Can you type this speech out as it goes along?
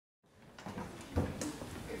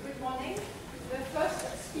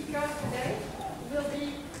speaker today will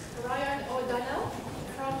be Ryan O'Donnell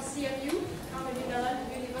from CMU, Carnegie Mellon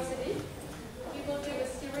University. He will give a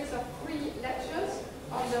series of 3 lectures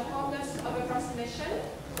on the hardness of approximation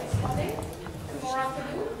this Monday, tomorrow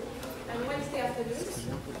afternoon, and Wednesday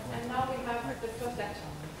afternoon. And now we have the first lecture.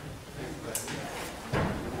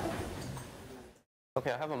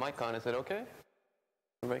 Okay, I have a mic on. Is it okay?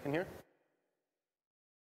 Everybody can hear?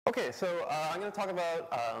 Okay, so I'm going to talk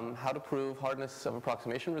about how to prove hardness of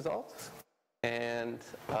approximation results. And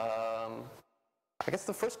I guess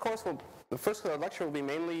the first lecture will be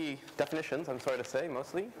mainly definitions, I'm sorry to say,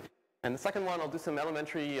 mostly. And the second one, I'll do some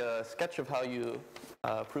elementary sketch of how you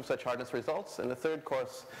prove such hardness results. And the third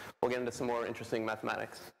course, we'll get into some more interesting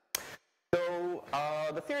mathematics. So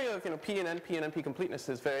the theory of P and NP completeness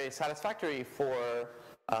is very satisfactory for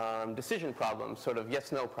decision problems, sort of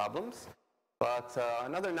yes-no problems. But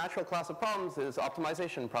another natural class of problems is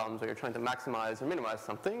optimization problems, where you're trying to maximize or minimize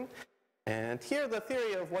something. And here the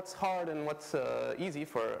theory of what's hard and what's easy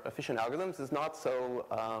for efficient algorithms is not so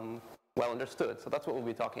well understood. So that's what we'll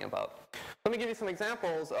be talking about. Let me give you some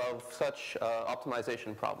examples of such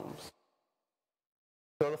optimization problems.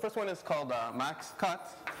 So the first one is called max cut.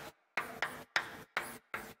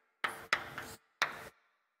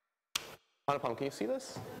 Anupam, can you see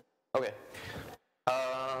this? Okay.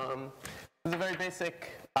 This is a very basic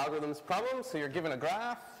algorithms problem. So you're given a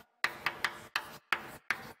graph,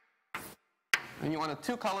 and you want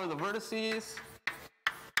to 2-color the vertices.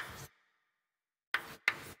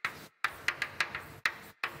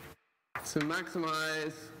 To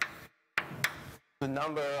maximize the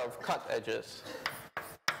number of cut edges.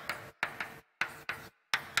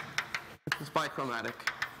 This is bichromatic.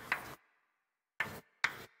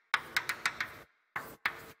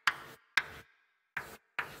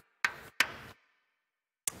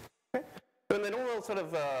 So in the normal sort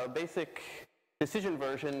of basic decision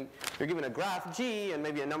version, you're given a graph G and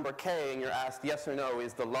maybe a number K, and you're asked yes or no,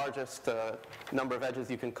 is the largest number of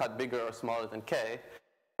edges you can cut bigger or smaller than K?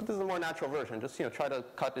 But this is a more natural version. Just try to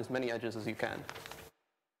cut as many edges as you can.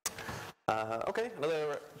 Okay,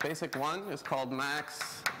 another basic one is called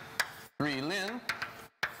max 3 lin.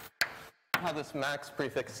 How this max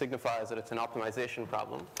prefix signifies that it's an optimization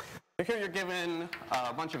problem. So here you're given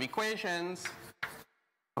a bunch of equations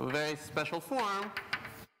of a very special form.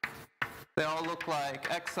 They all look like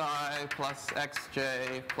xi plus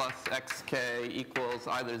xj plus xk equals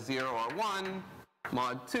either 0 or 1,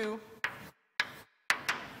 mod 2.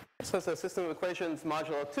 So it's a system of equations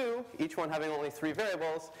modulo 2, each one having only 3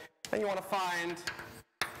 variables. And you want to find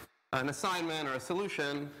an assignment or a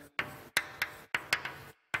solution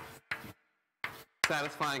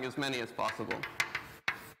satisfying as many as possible.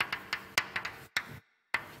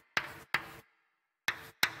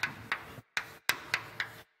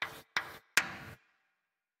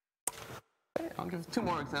 I'll give 2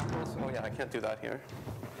 more examples. Oh yeah, I can't do that here.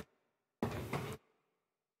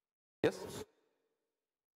 Yes?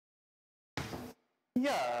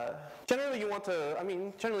 Yeah, generally you want to,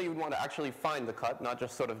 generally you would want to actually find the cut, not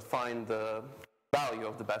just sort of find the value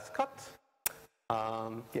of the best cut.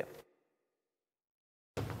 Yeah.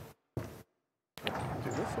 Do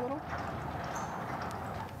this a little.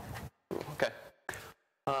 Okay.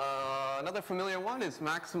 Another familiar one is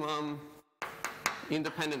maximum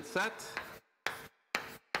independent set.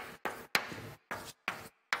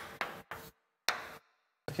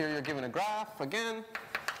 Here you're given a graph again.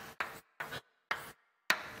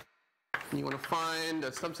 You want to find a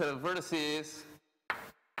subset of vertices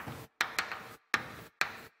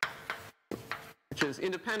which is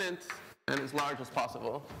independent and as large as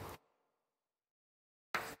possible.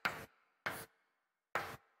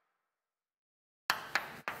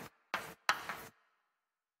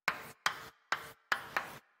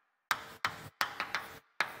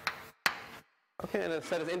 Okay, and a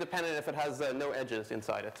set is independent if it has no edges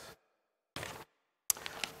inside it.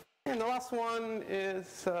 And the last one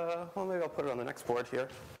is, well, maybe I'll put it on the next board here.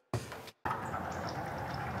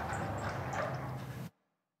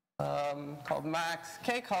 Called max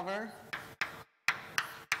K cover.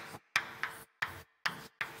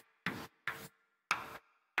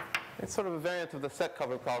 It's sort of a variant of the set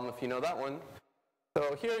cover problem, if you know that one.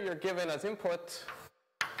 So here you're given as input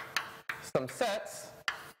some sets.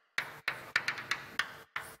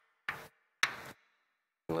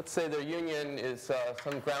 Let's say their union is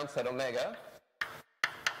some ground set omega.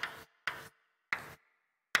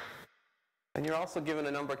 And you're also given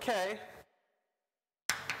a number k.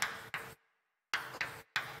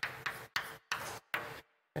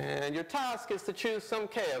 And your task is to choose some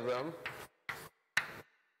k of them.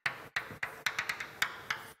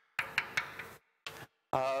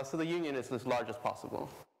 So the union is as large as possible.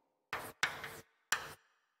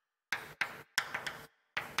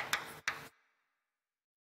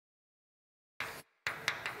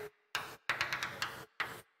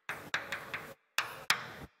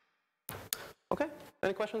 Okay,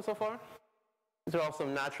 any questions so far? These are all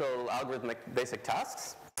some natural algorithmic basic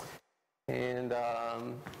tasks. And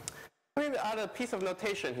let me add a piece of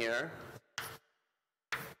notation here.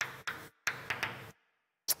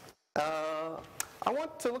 I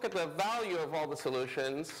want to look at the value of all the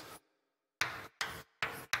solutions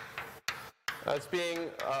as being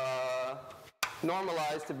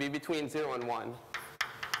normalized to be between 0 and 1.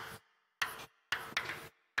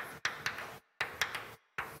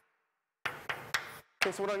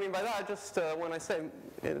 Okay, so what do I mean by that? Just when I say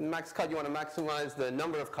in max cut you want to maximize the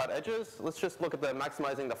number of cut edges, let's just look at the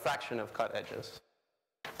maximizing the fraction of cut edges.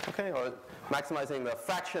 Okay, or maximizing the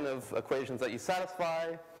fraction of equations that you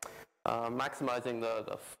satisfy, maximizing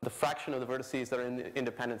the fraction of the vertices that are in the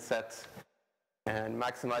independent sets, and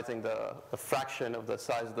maximizing the fraction of the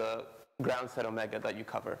size of the ground set omega that you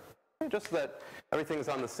cover. Okay, just so that everything is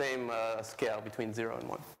on the same scale between 0 and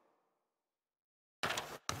 1.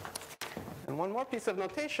 And one more piece of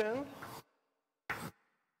notation.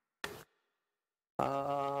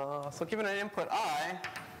 So given an input I,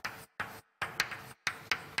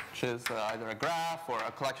 which is either a graph or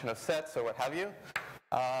a collection of sets or what have you,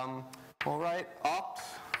 we'll write opt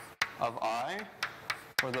of I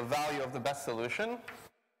for the value of the best solution.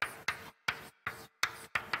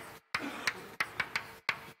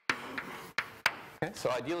 Okay, so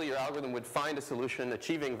ideally your algorithm would find a solution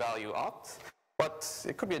achieving value opt, but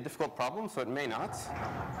it could be a difficult problem, so it may not.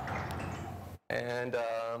 And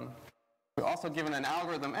we're also given an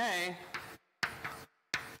algorithm A.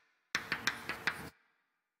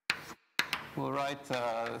 We'll write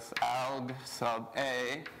this alg sub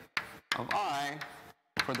A of I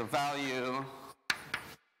for the value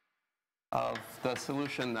of the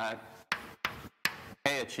solution that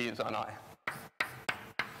A achieves on I.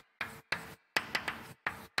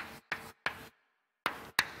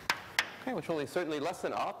 Okay, which will be certainly less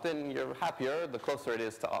than opt, and you're happier the closer it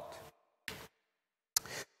is to opt.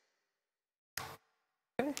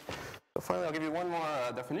 Okay, so finally I'll give you one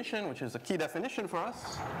more definition, which is a key definition for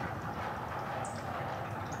us.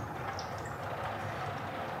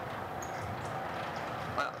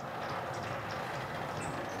 Wow.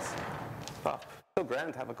 Top. So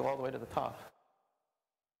grand to have it go all the way to the top.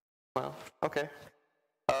 Well, okay.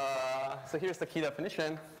 So here's the key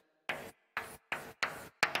definition.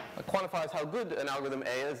 It quantifies how good an algorithm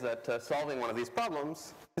A is at solving one of these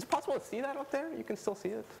problems. Is it possible to see that up there? You can still see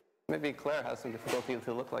it. Maybe Claire has some difficulty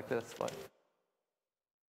to look like this, but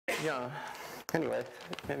yeah. Anyway,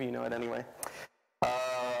 maybe you know it anyway.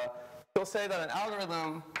 We'll say that an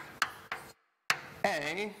algorithm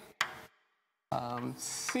A,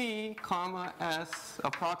 C, comma, S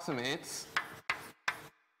approximates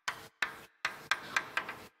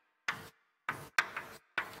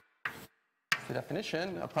the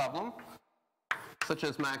definition, a problem, such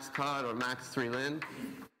as max cut or max 3-lin,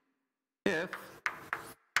 if,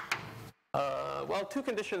 well, two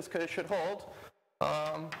conditions should hold.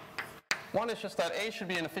 One is just that A should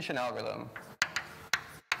be an efficient algorithm.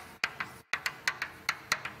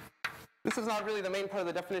 This is not really the main part of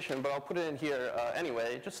the definition, but I'll put it in here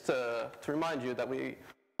anyway, just to remind you that we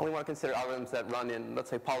only want to consider algorithms that run in, let's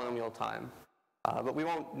say, polynomial time. But we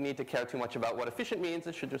won't need to care too much about what efficient means.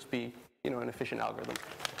 It should just be, an efficient algorithm.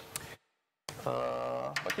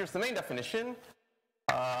 But here's the main definition.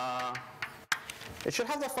 It should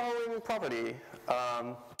have the following property.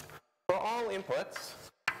 For all inputs,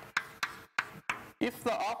 if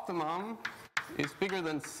the optimum is bigger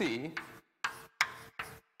than C,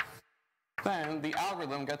 then the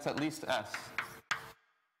algorithm gets at least S.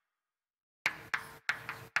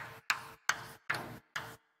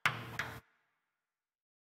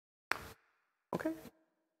 Okay,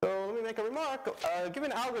 so let me make a remark. A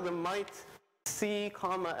given algorithm might C,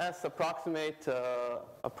 comma, S approximate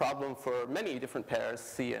a problem for many different pairs,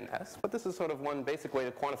 C and S, but this is sort of one basic way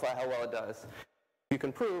to quantify how well it does. You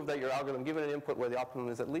can prove that your algorithm, given an input where the optimum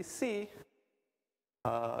is at least C,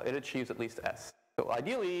 it achieves at least S. So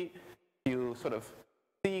ideally, you sort of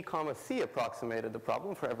C, comma, C approximated the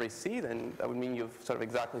problem for every C, then that would mean you've sort of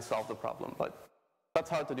exactly solved the problem, but that's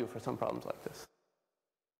hard to do for some problems like this.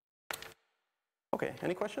 Okay,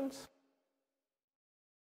 any questions?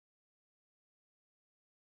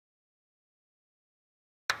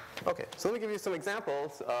 Okay, so let me give you some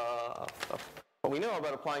examples of what we know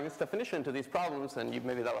about applying this definition to these problems, and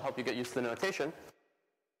maybe that will help you get used to the notation.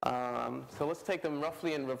 So let's take them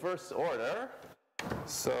roughly in reverse order.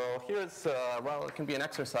 So here's, well, it can be an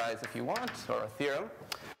exercise if you want, or a theorem.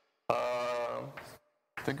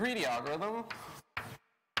 The greedy algorithm,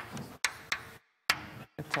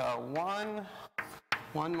 it's 1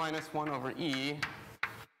 minus 1 over e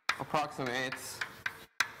approximates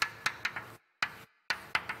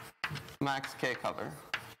max k cover.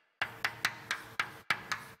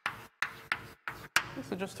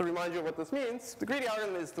 So just to remind you of what this means, the greedy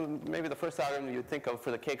algorithm is maybe the first algorithm you'd think of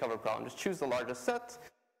for the k-cover problem. Just choose the largest set,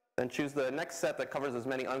 then choose the next set that covers as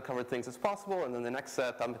many uncovered things as possible, and then the next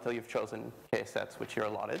set up until you've chosen k sets, which you're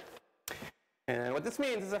allotted. And what this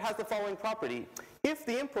means is it has the following property. If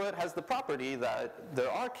the input has the property that there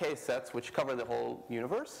are k sets which cover the whole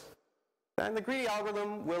universe, then the greedy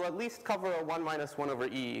algorithm will at least cover a 1 minus 1 over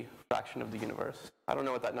e fraction of the universe. I don't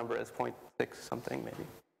know what that number is, 0.6 something maybe.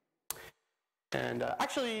 And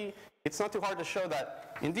actually, it's not too hard to show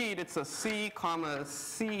that, indeed, it's a c comma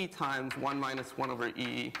c times 1 minus 1 over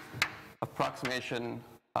e approximation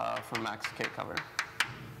for max k cover.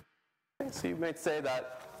 Okay, so you might say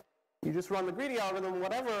that you just run the greedy algorithm,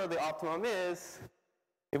 whatever the optimum is,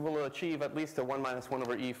 it will achieve at least a 1 minus 1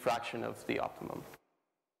 over e fraction of the optimum.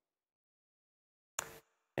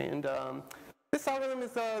 And this algorithm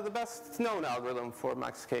is the best known algorithm for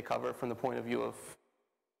max k cover from the point of view of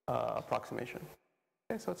approximation.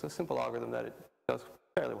 Okay, so it's a simple algorithm that it does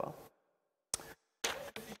fairly well.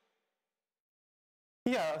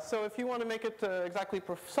 Yeah, so if you want to make it exactly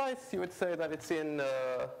precise, you would say that it's in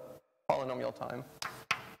polynomial time.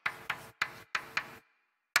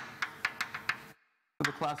 For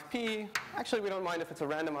the class P, actually we don't mind if it's a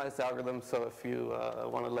randomized algorithm, so if you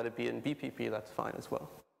want to let it be in BPP, that's fine as well.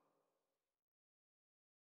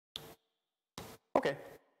 Okay.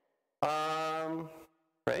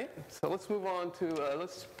 Right, so let's move on to,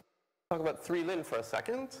 let's talk about 3-lin for a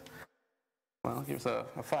second. Well, here's a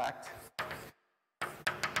fact.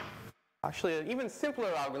 Actually, an even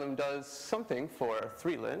simpler algorithm does something for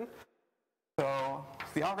 3-lin. So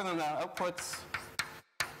the algorithm that outputs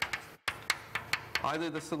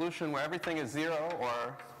either the solution where everything is 0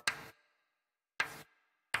 or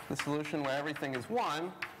the solution where everything is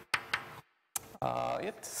 1,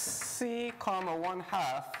 it c comma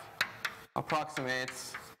 1/2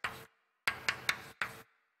 approximates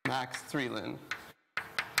max 3-lin.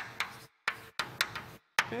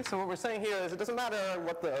 Okay, so what we're saying here is it doesn't matter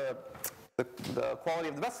what the quality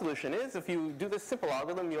of the best solution is. If you do this simple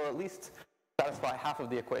algorithm, you'll at least satisfy half of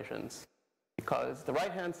the equations, because the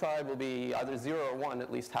right-hand side will be either 0 or 1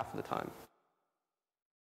 at least half of the time.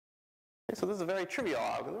 Okay, so this is a very trivial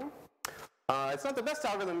algorithm. It's not the best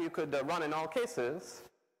algorithm you could run in all cases.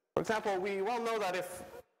 For example, we well know that if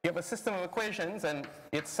you have a system of equations and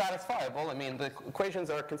it's satisfiable, I mean the equations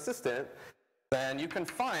are consistent, then you can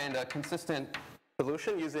find a consistent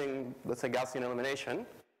solution using, let's say, Gaussian elimination.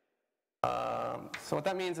 So what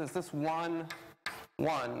that means is this 1,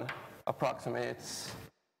 1 approximates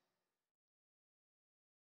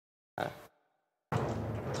now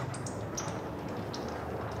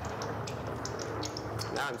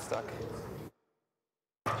I'm stuck.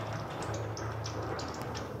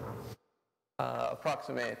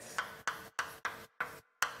 Approximates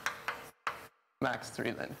max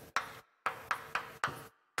 3-lin.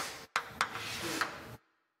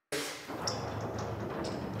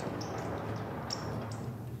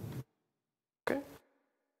 Okay.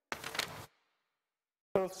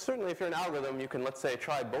 So certainly if you're an algorithm, you can, let's say,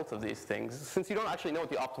 try both of these things. Since you don't actually know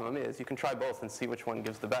what the optimum is, you can try both and see which one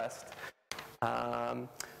gives the best.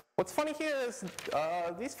 What's funny here is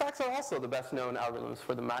these facts are also the best known algorithms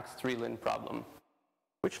for the max 3-lin problem,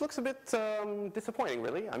 which looks a bit disappointing,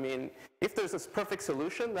 really. I mean, if there's this perfect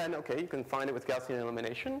solution, then okay, you can find it with Gaussian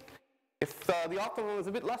elimination. If the optimum is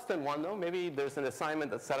a bit less than 1, though, maybe there's an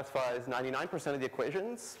assignment that satisfies 99% of the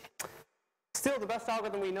equations. Still, the best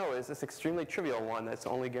algorithm we know is this extremely trivial one that's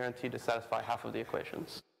only guaranteed to satisfy half of the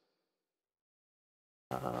equations.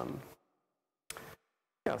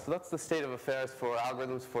 Yeah, so that's the state of affairs for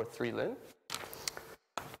algorithms for 3-lin.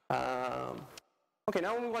 Okay,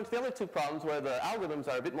 now we'll move on to the other two problems where the algorithms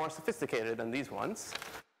are a bit more sophisticated than these ones.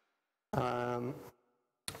 So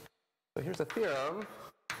here's a theorem.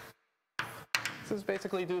 This is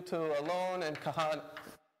basically due to Alon and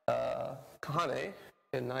Kahane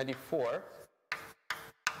in '94.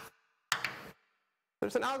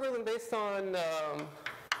 There's an algorithm based on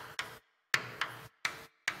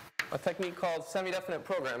a technique called semi-definite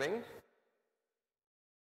programming.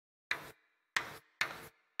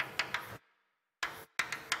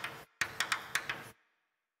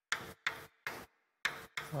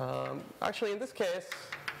 Actually, in this case,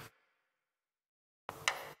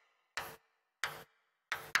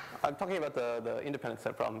 I'm talking about the independent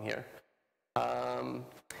set problem here.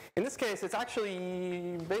 In this case, it's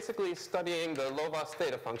actually basically studying the Lovász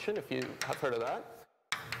theta function, if you have heard of that.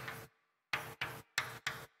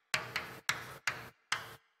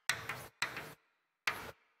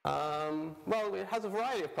 Well, it has a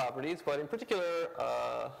variety of properties, but in particular,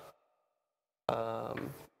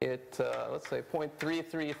 let's say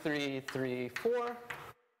 0.33334,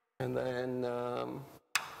 and then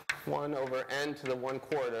 1 over n to the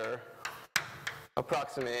 1/4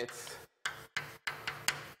 approximates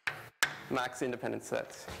max independent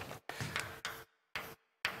sets.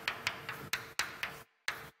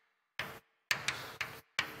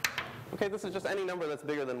 Okay, this is just any number that's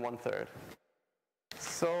bigger than 1/3.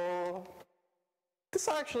 So this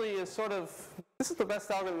actually is this is the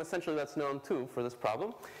best algorithm essentially that's known too for this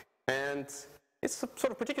problem. And it's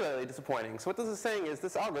sort of particularly disappointing. So what this is saying is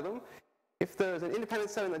this algorithm, if there's an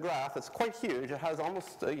independent set in the graph that's quite huge, it has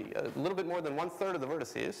almost a little bit more than 1/3 of the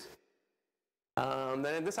vertices,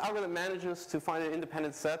 then this algorithm manages to find an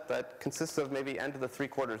independent set that consists of maybe n to the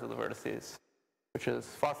 3/4 of the vertices, which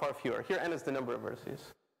is far, far fewer. Here n is the number of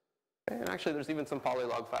vertices. Okay, and actually there's even some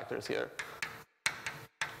polylog factors here.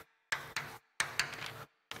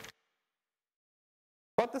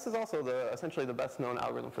 But this is also essentially the best known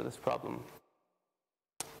algorithm for this problem.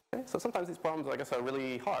 Okay, so sometimes these problems, I guess, are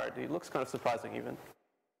really hard. It looks kind of surprising even.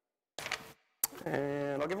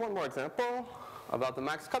 And I'll give one more example about the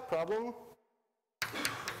max cut problem.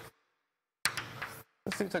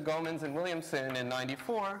 This is to Gomans and Williamson in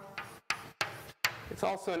 '94. It's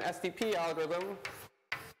also an SDP algorithm.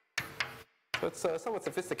 So it's somewhat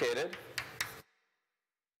sophisticated.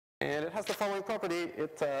 And it has the following property.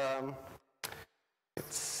 It's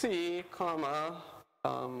C, comma,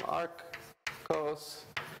 arc cos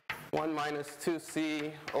 1 minus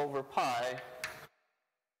 2c over pi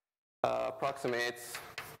approximates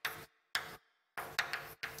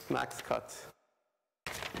max cut.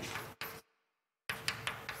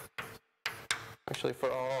 Actually, for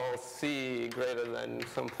all c greater than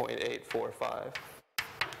some 0.845.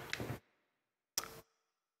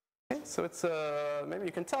 Okay, so it's maybe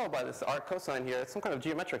you can tell by this arc cosine here, it's some kind of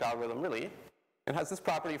geometric algorithm, really. It has this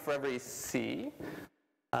property for every c.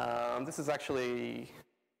 This is actually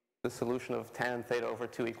the solution of tan theta over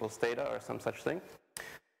 2 equals theta, or some such thing.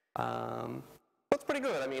 That's pretty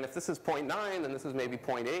good. I mean, if this is 0.9, then this is maybe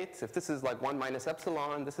 0.8. If this is like 1 minus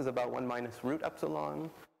epsilon, this is about 1 minus root epsilon.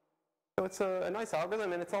 So it's a nice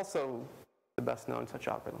algorithm, and it's also the best known such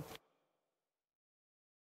algorithm.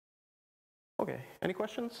 Okay, any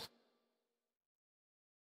questions?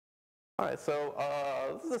 All right, so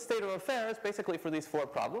this is the state of affairs basically for these 4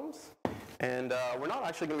 problems. And we're not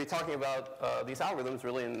actually going to be talking about these algorithms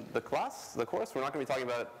really in the course. We're not going to be talking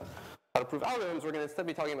about how to prove algorithms. We're going to instead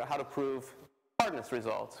be talking about how to prove hardness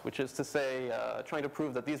results, which is to say trying to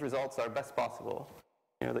prove that these results are best possible,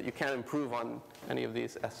 that you can't improve on any of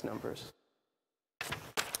these S numbers.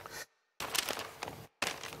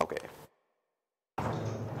 Okay.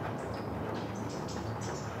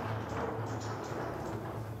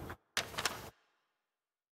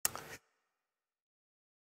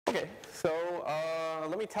 Okay, so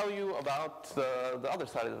let me tell you about the other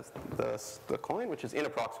side of the coin, which is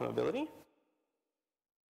inapproximability.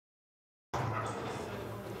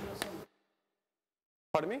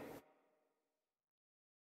 Pardon me?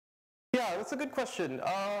 Yeah, that's a good question.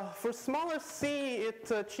 For smaller c,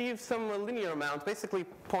 it achieves some linear amount, basically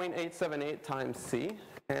 0.878 times c.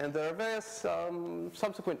 And there are various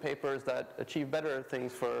subsequent papers that achieve better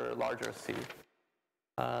things for larger c.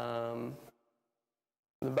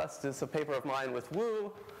 The best is a paper of mine with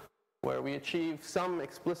Wu, where we achieve some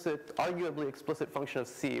explicit, arguably explicit function of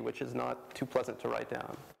c, which is not too pleasant to write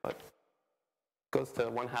down, but goes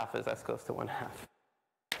to 1/2 as s goes to 1/2.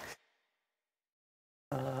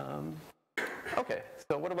 Okay,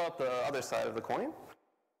 so what about the other side of the coin?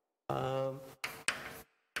 So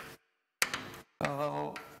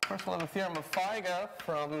first we'll have a theorem of Feiga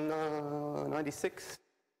from '96.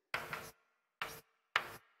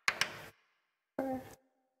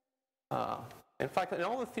 In fact, in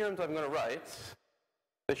all the theorems I'm going to write,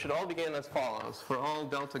 they should all begin as follows, for all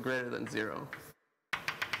delta greater than 0.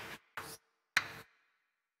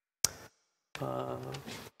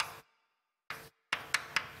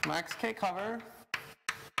 Max K cover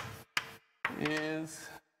is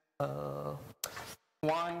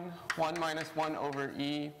 1 minus 1 over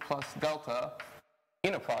E plus delta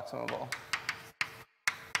inapproximable.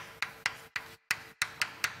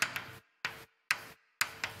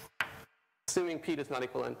 Assuming P does not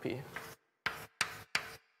equal NP.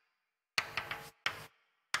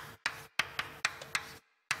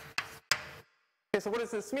 Okay, so what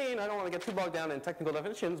does this mean? I don't want to get too bogged down in technical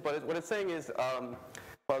definitions, but what it's saying is,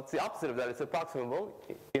 well, it's the opposite of that. It's approximable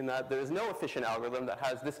in that there is no efficient algorithm that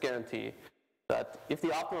has this guarantee that if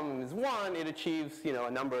the optimum is 1, it achieves,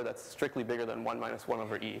 a number that's strictly bigger than 1 minus 1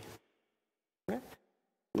 over e. Okay?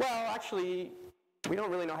 Well, actually, we don't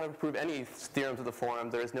really know how to prove any theorems of the form.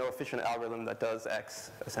 There is no efficient algorithm that does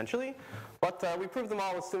x, essentially. But we proved them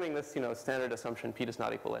all assuming this, standard assumption p does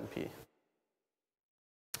not equal np.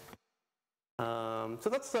 So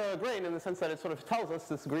that's great in the sense that it sort of tells us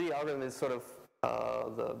this greedy algorithm is sort of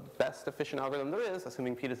the best efficient algorithm there is,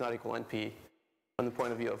 assuming p does not equal np from the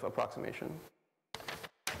point of view of approximation.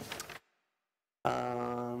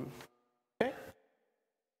 Okay.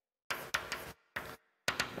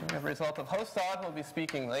 We have a result of Hostad. We'll be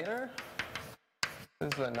speaking later.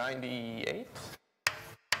 This is a 98.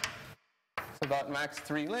 It's about max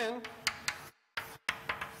 3 Lin.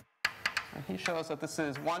 And he shows that this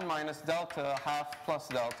is 1 minus delta half plus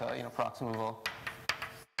delta in approximable.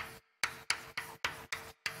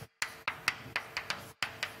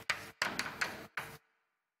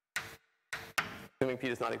 Assuming p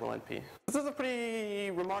does not equal np. This is a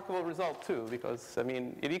pretty remarkable result too, because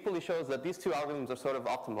it equally shows that these two algorithms are sort of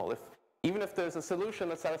optimal. Even if there's a solution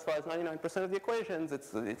that satisfies 99% of the equations,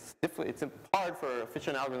 it's hard for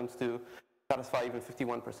efficient algorithms to satisfy even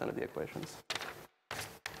 51% of the equations.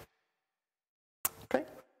 Okay?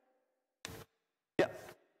 Yeah.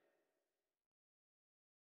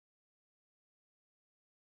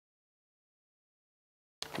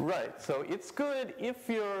 Right, so it's good if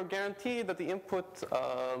you're guaranteed that the input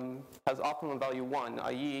has optimum value 1,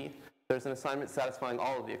 i.e. there's an assignment satisfying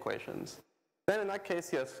all of the equations. Then in that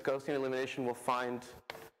case, yes, Gaussian elimination will find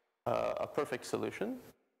a perfect solution.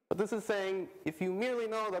 But this is saying if you merely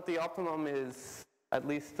know that the optimum is at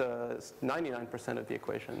least 99% of the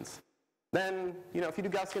equations, then, if you do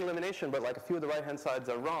Gaussian elimination, but like a few of the right-hand sides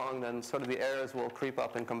are wrong, then sort of the errors will creep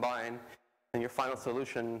up and combine, and your final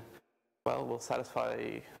solution, well, will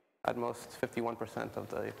satisfy at most 51% of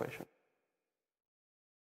the equation.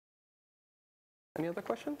 Any other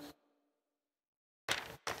questions?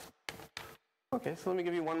 Okay, so let me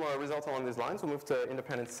give you one more result along these lines. We'll move to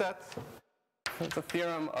independent sets. It's a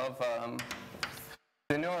theorem of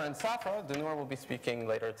Denur and Safra. Denur will be speaking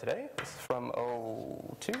later today. This is from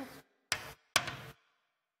 02.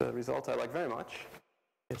 The result I like very much.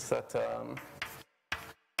 It's that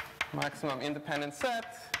maximum independent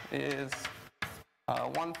set is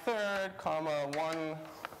 1/3, comma 1, I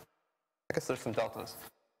guess there's some deltas,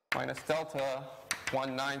 minus delta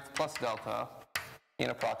 1/9 plus delta in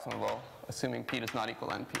approximable, assuming p does not equal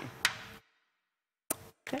np.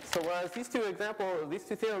 Okay, so whereas these two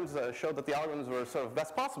theorems showed that the algorithms were sort of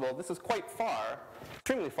best possible, this is quite far,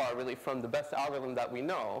 extremely far really, from the best algorithm that we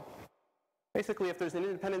know. Basically, if there's an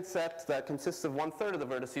independent set that consists of 1/3 of the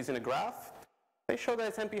vertices in a graph, they show that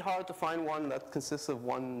it's NP hard to find one that consists of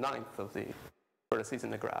 1/9 of the vertices in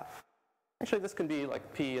the graph. Actually, this can be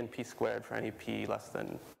like p and p squared for any p less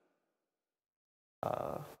than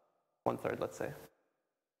 1/3, let's say.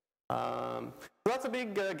 So that's a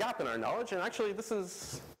big gap in our knowledge, and actually this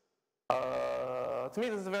is, to me,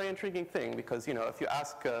 this is a very intriguing thing, because, if you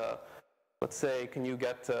ask, let's say, can you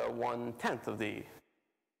get 1/10 of the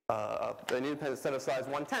an independent set of size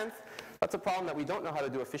 1/10, that's a problem that we don't know how to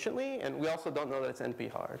do efficiently, and we also don't know that it's NP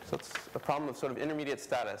hard. So it's a problem of sort of intermediate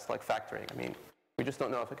status, like factoring. We just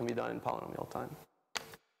don't know if it can be done in polynomial time.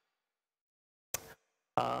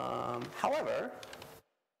 However,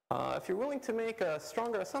 if you're willing to make a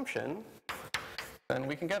stronger assumption, then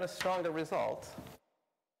we can get a stronger result.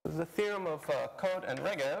 This is a theorem of Koht and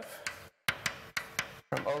Regev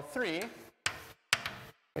from 03.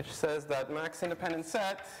 Which says that max independent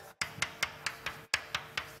set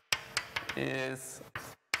is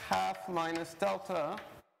half minus delta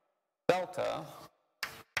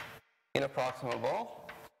in approximable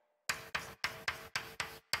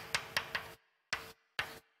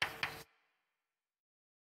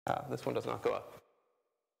this one does not go up.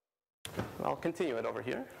 I'll continue it over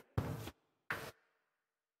here.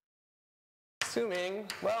 Assuming,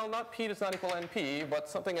 well, not p does not equal np, but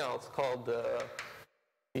something else called the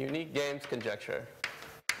unique games conjecture.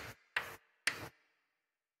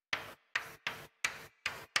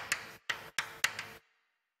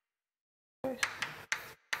 Okay.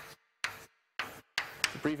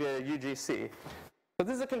 Abbreviated UGC. So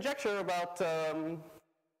this is a conjecture about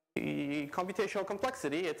the computational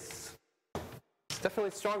complexity. It's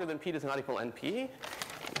definitely stronger than p does not equal np.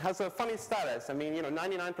 It has a funny status.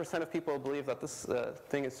 99% of people believe that this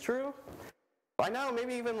thing is true. By now,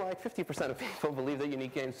 maybe even like 50% of people believe that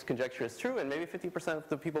unique games conjecture is true, and maybe 50% of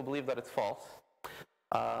the people believe that it's false.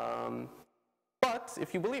 But But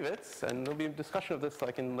if you believe it, and there'll be a discussion of this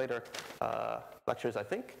like in later lectures, I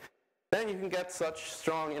think, then you can get such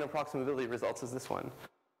strong inapproximability results as this one.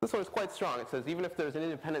 This one is quite strong. It says even if there's an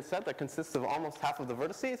independent set that consists of almost half of the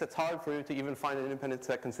vertices, it's hard for you to even find an independent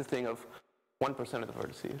set consisting of 1% of the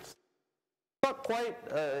vertices. Not quite,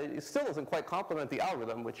 it still doesn't quite complement the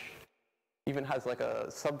algorithm, which even has like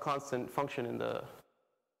a subconstant function in the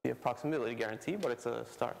approximability guarantee, but it's a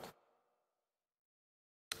start.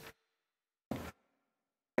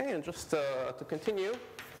 Okay, and just to continue,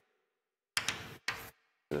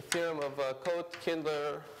 the theorem of Cote,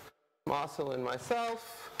 Kindler, Mossel, and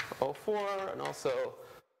myself, 04, and also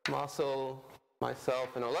Mossel,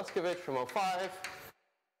 myself, and Oleskovich from 05.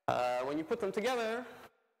 When you put them together,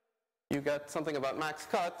 you get something about max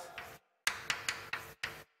cut,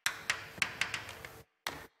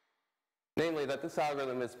 namely that this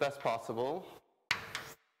algorithm is best possible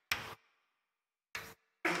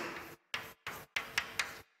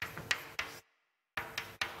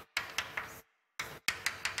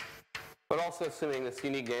but also assuming this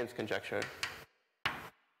unique games conjecture.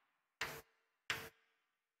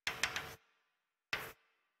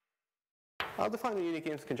 I'll define the unique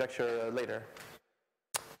games conjecture later.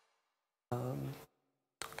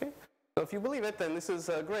 Okay, so if you believe it, then this is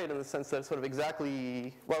great in the sense that it's sort of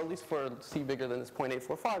exactly, well, at least for C bigger than this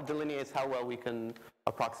 0.845, delineates how well we can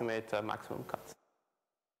approximate maximum cuts.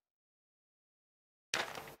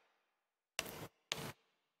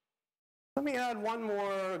 Let me add one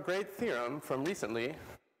more great theorem from recently.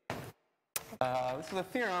 This is a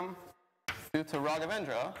theorem due to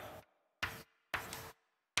Raghavendra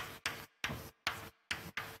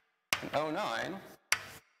in 2009.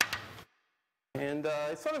 And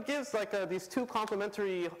it sort of gives like these two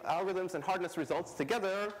complementary algorithms and hardness results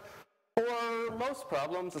together for most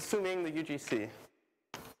problems, assuming the UGC.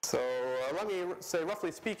 So let me say,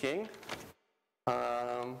 roughly speaking,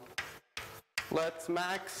 let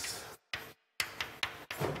max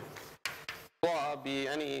blah be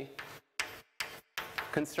any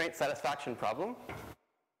constraint satisfaction problem.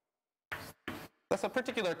 That's a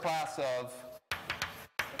particular class of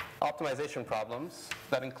optimization problems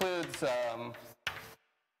that includes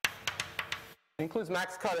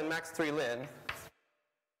max cut and max 3 lin.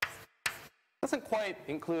 Doesn't quite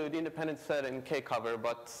include independent set and K cover,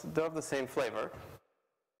 but they're of the same flavor.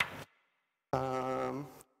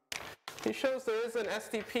 He shows there is an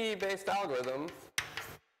SDP-based algorithm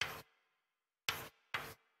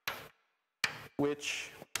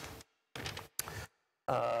which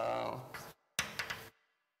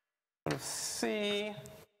C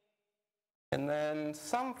and then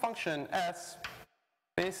some function S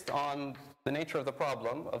based on the nature of the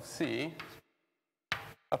problem of C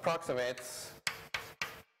approximates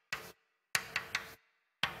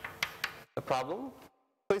the problem.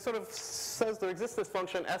 So he sort of says there exists this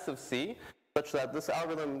function S of C such that this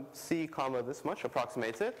algorithm C comma this much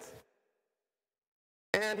approximates it.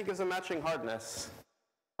 And he gives a matching hardness.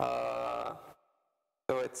 So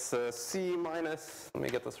it's C minus, let me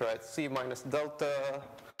get this right, C minus delta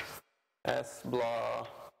S blah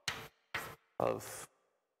of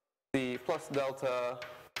C plus delta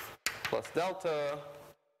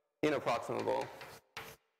inapproximable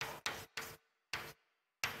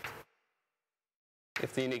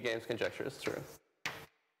if the unique games conjecture is true.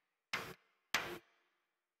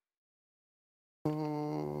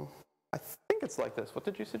 I think it's like this. What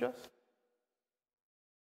did you suggest?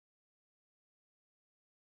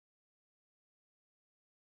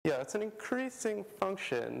 Yeah, it's an increasing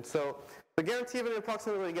function. So the guarantee of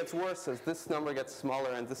inapproximability gets worse as this number gets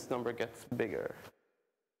smaller and this number gets bigger.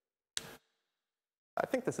 I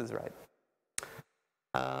think this is right.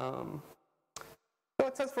 So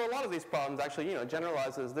it says for a lot of these problems, actually,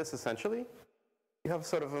 generalizes this essentially. You have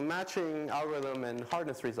sort of a matching algorithm and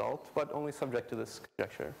hardness result, but only subject to this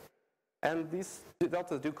conjecture. And these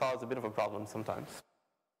deltas do cause a bit of a problem sometimes.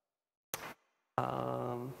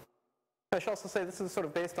 I should also say this is sort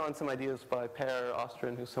of based on some ideas by Per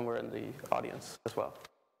Ostrin, who's somewhere in the audience as well.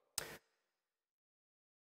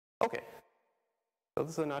 Okay, so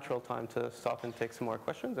this is a natural time to stop and take some more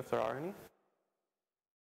questions, if there are any.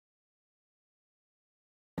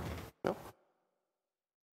 No?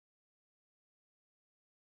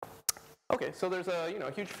 Okay, so there's a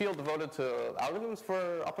huge field devoted to algorithms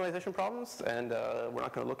for optimization problems, and we're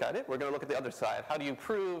not going to look at it. We're going to look at the other side. How do you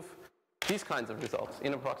prove these kinds of results,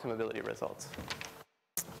 inapproximability results?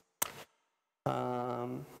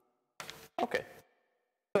 Okay,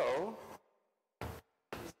 so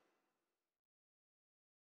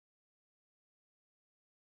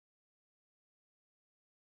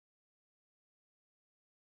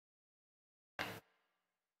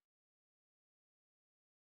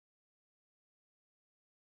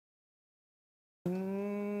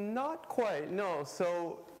quite, no.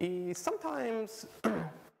 So sometimes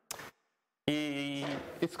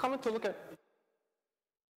it's common to look at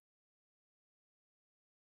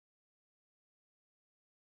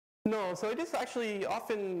no, so it is actually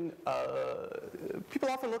often, people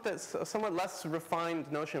often looked at a somewhat less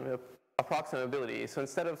refined notion of approximability. So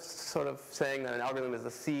instead of sort of saying that an algorithm is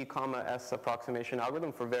a C, S approximation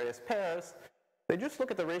algorithm for various pairs, they just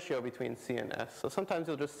look at the ratio between C and S. So sometimes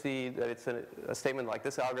you'll just see that it's a statement like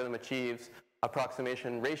this algorithm achieves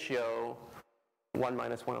approximation ratio 1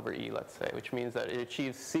 minus 1 over E, let's say, which means that it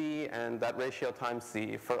achieves C and that ratio times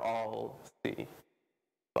C for all C.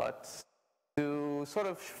 But to sort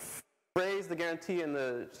of phrase the guarantee in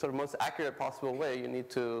the sort of most accurate possible way, you need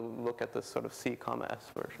to look at this sort of C,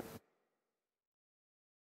 S version.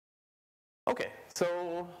 Okay,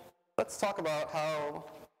 so let's talk about how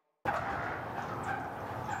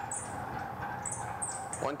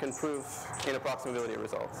one can prove inapproximability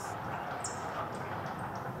results.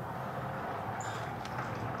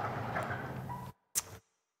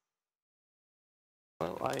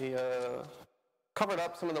 Well, I covered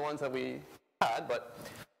up some of the ones that we had, but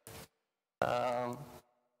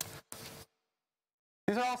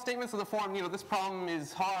these are all statements of the form, this problem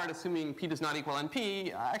is hard assuming P does not equal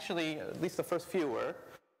NP. Actually, at least the first few were.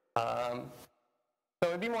 So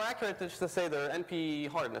it would be more accurate to just to say they're NP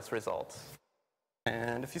hardness results.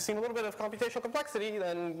 And if you've seen a little bit of computational complexity,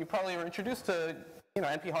 then you probably were introduced to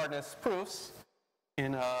NP hardness proofs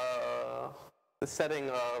in the setting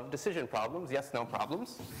of decision problems, yes/no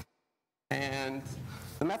problems. And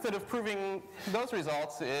the method of proving those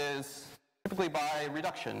results is typically by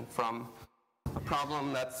reduction from a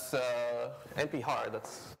problem that's NP hard,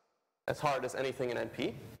 that's as hard as anything in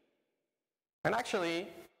NP. And actually,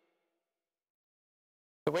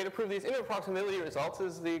 the way to prove these inapproximability results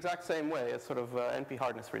is the exact same way as sort of NP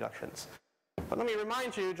hardness reductions. But let me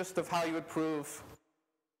remind you just of how you would prove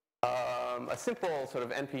a simple sort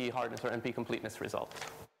of NP hardness or NP completeness result.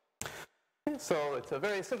 So it's a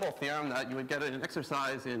very simple theorem that you would get in an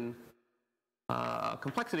exercise in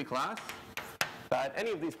complexity class, that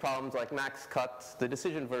any of these problems like max cut, the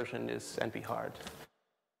decision version is NP hard.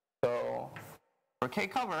 So for K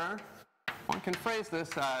cover, one can phrase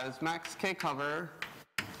this as max K cover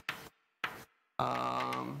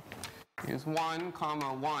is 1,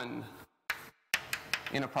 1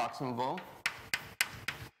 inapproximable.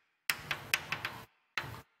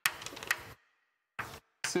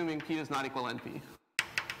 Assuming P does not equal NP.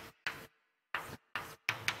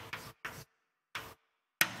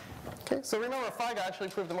 Okay, so remember phi actually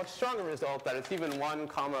proved a much stronger result, that it's even 1,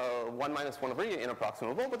 1 minus 1 over E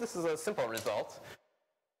inapproximable, but this is a simple result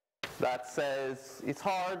that says it's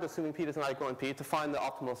hard, assuming P does not equal NP, to find the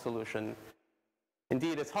optimal solution.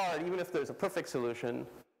 Indeed, it's hard, even if there's a perfect solution,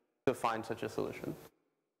 to find such a solution.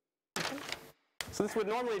 Okay. So this would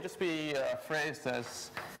normally just be phrased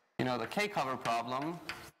as, the K cover problem.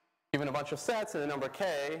 Given a bunch of sets and the number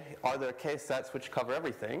K, are there K sets which cover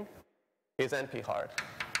everything, is NP hard.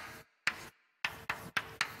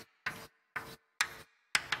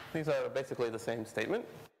 These are basically the same statement.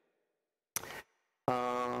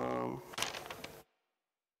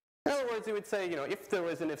 In other words, you would say, if there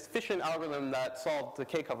was an efficient algorithm that solved the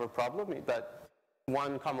K-cover problem, that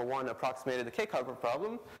 1, 1 approximated the K-cover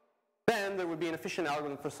problem, then there would be an efficient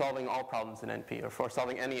algorithm for solving all problems in NP, or for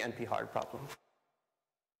solving any NP hard problem.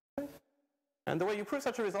 Okay. And the way you prove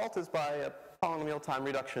such a result is by a polynomial time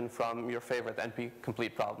reduction from your favorite NP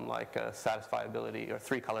complete problem, like satisfiability or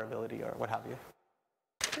 3-colorability or what have you.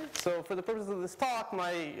 Okay. So for the purposes of this talk,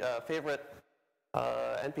 my favorite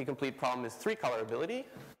NP complete problem is 3-colorability.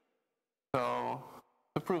 So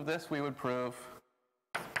to prove this, we would prove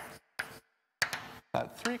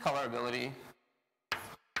that 3-colorability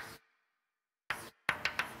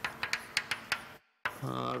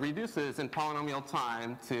reduces in polynomial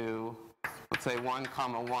time to, let's say, 1,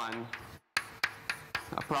 1,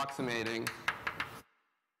 approximating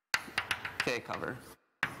K cover.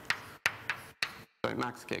 Sorry,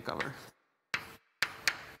 max K cover.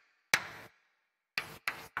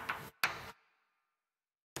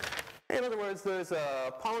 In other words, there's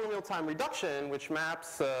a polynomial time reduction which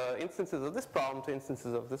maps instances of this problem to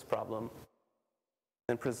instances of this problem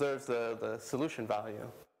and preserves the solution value.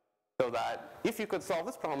 So that if you could solve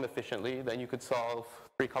this problem efficiently, then you could solve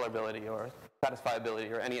 3-colorability or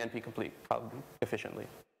satisfiability or any NP complete problem efficiently.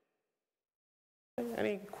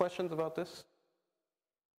 Any questions about this?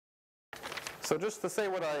 So just to say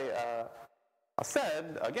what I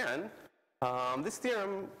said again, this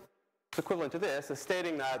theorem is equivalent to this, is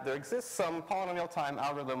stating that there exists some polynomial time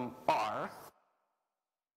algorithm R,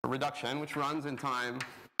 a reduction, which runs in time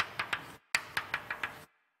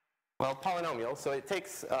well, polynomial. So it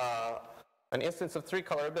takes an instance of 3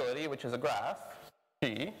 colorability, which is a graph,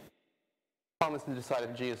 G. Problem is to decide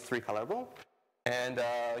if G is 3 colorable. And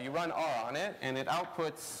you run R on it, and it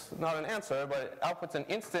outputs not an answer, but it outputs an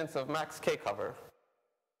instance of max K cover.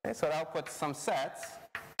 Okay, so it outputs some sets,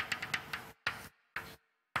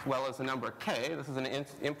 as well as the number K. This is an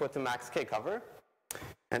input to max K cover.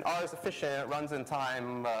 And R is efficient. It runs in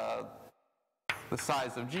time the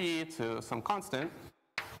size of G to some constant.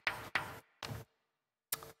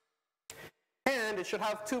 And it should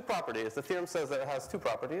have 2 properties. The theorem says that it has 2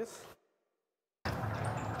 properties.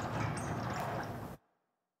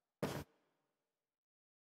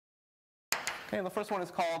 Okay, the first one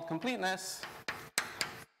is called completeness.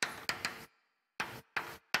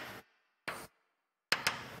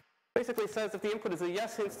 Basically says if the input is a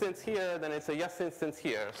yes instance here, then it's a yes instance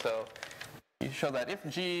here. So you show that if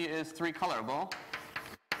G is 3 colorable,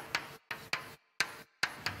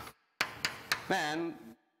 then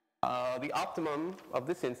the optimum of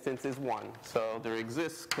this instance is 1. So there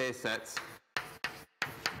exists K sets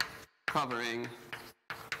covering,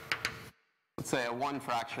 let's say, a 1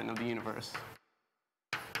 fraction of the universe.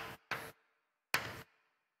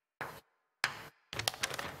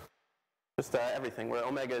 Just everything, where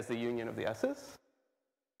omega is the union of the S's.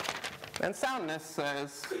 And soundness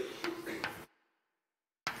says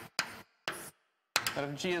that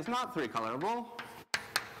if G is not 3 colorable,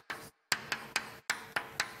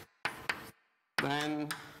 then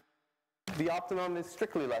the optimum is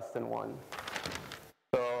strictly less than 1.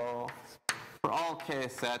 So for all K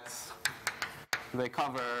sets, they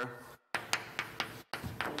cover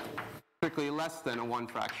strictly less than a 1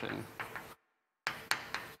 fraction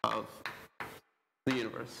of the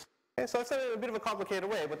universe. Okay, so I said it in a bit of a complicated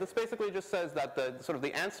way, but this basically just says that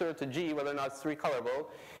the answer to G, whether or not it's 3 colorable,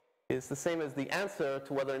 is the same as the answer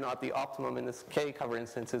to whether or not the optimum in this K cover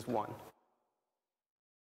instance is 1.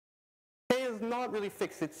 K is not really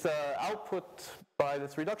fixed. It's output by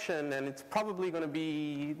this reduction, and it's probably going to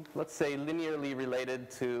be, let's say, linearly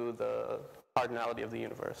related to the cardinality of the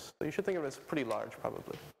universe. So you should think of it as pretty large,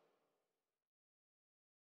 probably.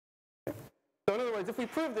 So in other words, if we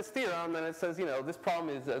prove this theorem, then it says, this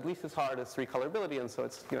problem is at least as hard as 3 colorability, and so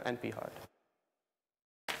it's, NP hard.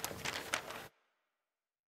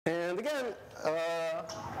 And again,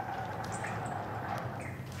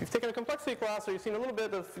 if you've taken a complexity class or you've seen a little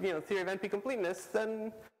bit of, theory of NP completeness,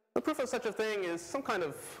 then the proof of such a thing is some kind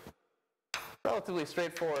of relatively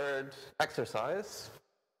straightforward exercise.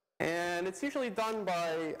 And it's usually done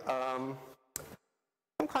by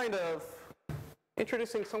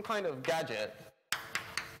introducing some kind of gadget.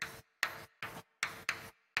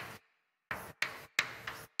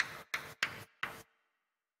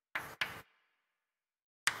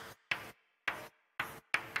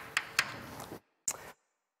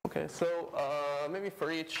 Okay, so maybe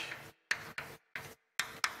for each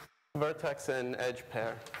vertex and edge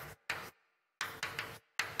pair.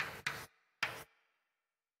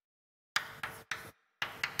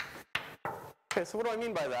 Okay, so what do I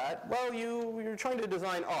mean by that? Well, you're trying to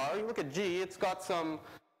design R. You look at G. It's got some,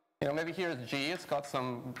 maybe here's G. It's got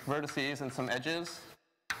some vertices and some edges.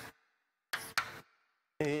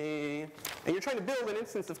 And you're trying to build an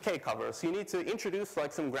instance of K cover. So you need to introduce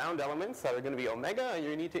some ground elements that are going to be omega, and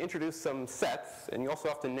you need to introduce some sets, and you also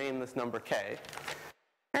have to name this number K.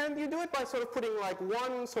 And you do it by sort of putting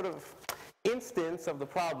one sort of instance of the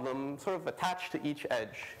problem sort of attached to each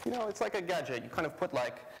edge. It's like a gadget. You kind of put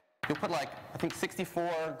you'll put I think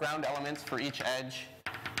 64 ground elements for each edge,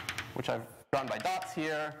 which I've drawn by dots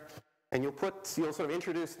here, and you'll sort of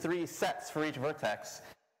introduce 3 sets for each vertex,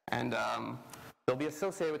 and they'll be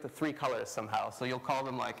associated with the 3 colors somehow. So you'll call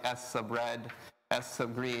them S sub red, S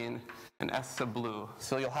sub green, and S sub blue.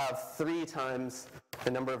 So you'll have 3 times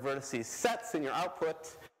the number of vertices sets in your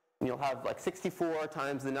output, and you'll have 64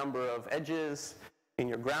 times the number of edges in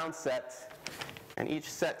your ground set, and each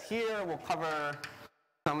set here will cover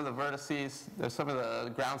some of the vertices. There's some of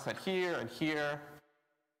the ground set here and here,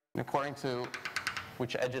 and according to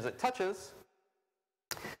which edges it touches,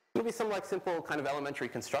 it'll be some simple kind of elementary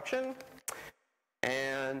construction.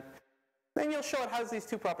 And then you'll show it has these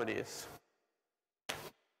 2 properties.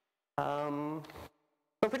 So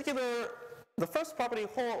in particular, the first property,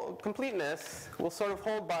 completeness, will sort of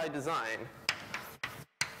hold by design.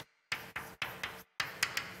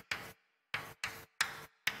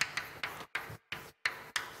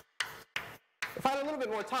 If I had a little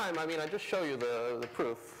bit more time, I'd just show you the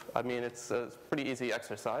proof. It's a pretty easy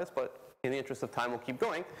exercise, but in the interest of time, we'll keep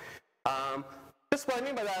going. Just what I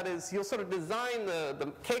mean by that is you'll sort of design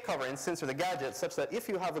the K cover instance or the gadget such that if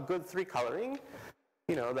you have a good 3 coloring,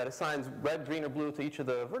 that assigns red, green, or blue to each of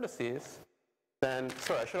the vertices, then,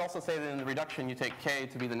 sorry, I should also say that in the reduction you take k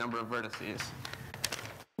to be the number of vertices.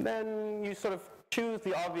 Then you sort of choose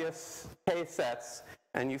the obvious k sets,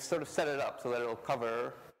 and you sort of set it up so that it'll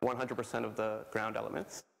cover 100% of the ground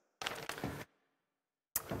elements.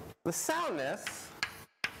 The soundness,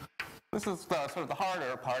 this is sort of the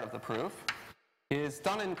harder part of the proof, is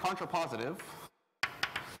done in contrapositive.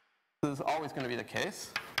 This is always going to be the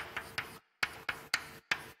case.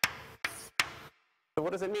 So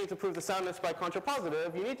what does it mean to prove the soundness by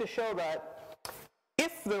contrapositive? You need to show that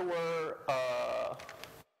if there were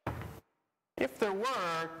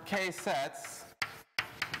k sets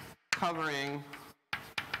covering,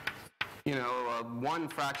 one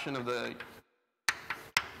fraction of the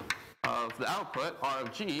output, R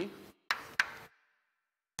of G,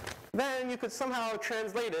 then you could somehow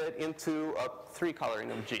translate it into a 3 coloring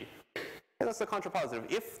of G. And that's the contrapositive.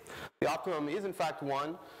 If the optimum is in fact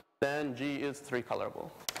 1, then G is 3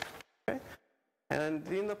 colorable. Okay? And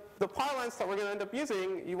in the power lines that we're going to end up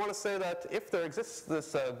using, you want to say that if there exists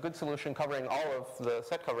this good solution covering all of the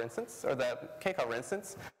set cover instance, or the k cover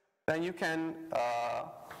instance, then you can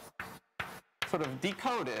sort of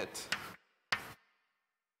decode it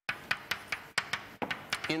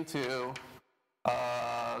into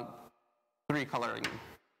 3 coloring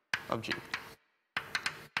of G.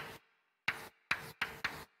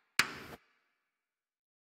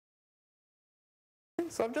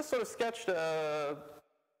 So I've just sort of sketched a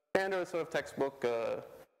standard sort of textbook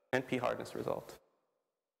NP hardness result.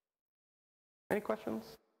 Any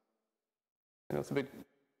questions? It's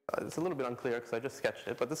a little bit unclear because I just sketched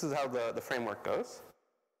it, but this is how the framework goes.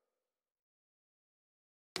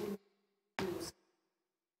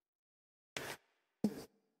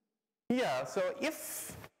 Yeah, so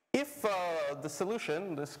if the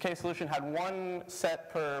solution, this K solution, had one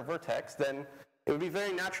set per vertex, then it would be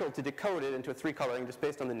very natural to decode it into a 3 coloring just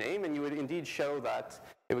based on the name, and you would indeed show that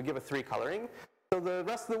it would give a 3 coloring. So the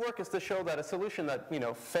rest of the work is to show that a solution that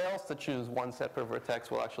fails to choose one set per vertex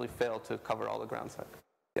will actually fail to cover all the ground set.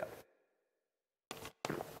 Yeah.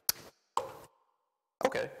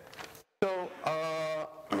 Okay. So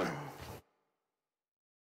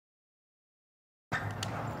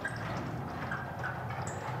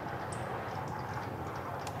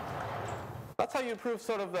that's how you prove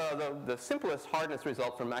sort of the simplest hardness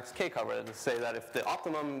result from max K cover, to say that if the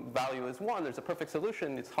optimum value is 1, there's a perfect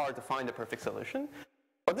solution. It's hard to find a perfect solution.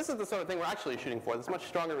 But this is the sort of thing we're actually shooting for. This much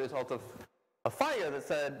stronger result of Fire that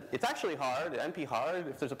said it's actually hard, NP hard,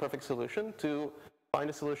 if there's a perfect solution, to find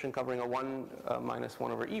a solution covering a 1 minus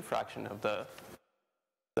 1 over E fraction of the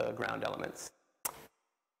ground elements.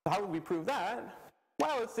 So how would we prove that?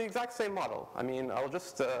 Well, it's the exact same model. I mean, I'll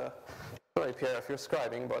just, sorry Pierre if you're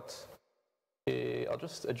scribing, but I'll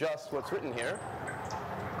just adjust what's written here.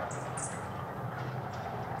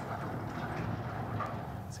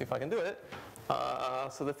 See if I can do it.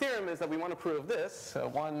 So the theorem is that we want to prove this,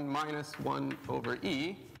 1 minus 1 over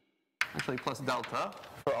E, actually plus delta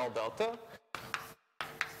for all delta.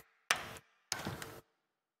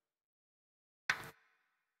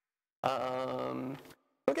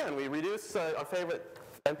 Again, we reduce our favorite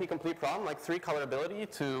NP-complete problem, like 3 colorability,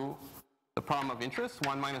 to the problem of interest,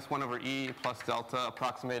 1 minus 1 over E plus delta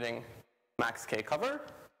approximating max K cover.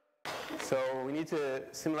 So we need to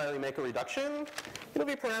similarly make a reduction. It'll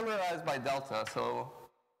be parameterized by delta, so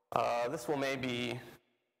this will maybe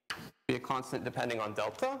be a constant depending on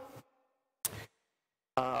delta.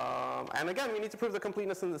 And again, we need to prove the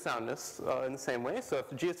completeness and the soundness in the same way. So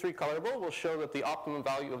if G is 3 colorable, we'll show that the optimum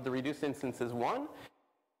value of the reduced instance is 1.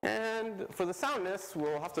 And for the soundness,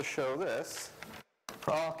 we'll have to show this.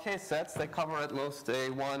 For all K sets, they cover at most a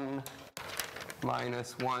 1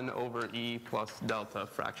 minus 1 over E plus delta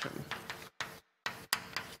fraction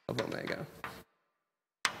of omega.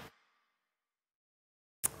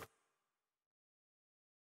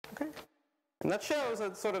 Okay. And that shows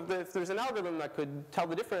that sort of if there's an algorithm that could tell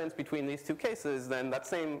the difference between these two cases, then that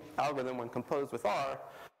same algorithm, when composed with R,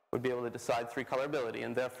 would be able to decide 3 colorability,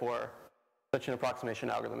 and therefore such an approximation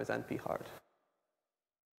algorithm is NP hard.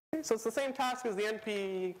 Okay, so it's the same task as the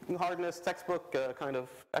NP hardness textbook kind of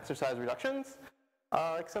exercise reductions,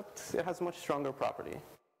 except it has a much stronger property.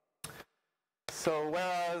 So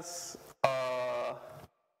whereas,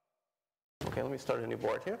 okay, let me start a new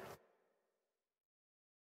board here.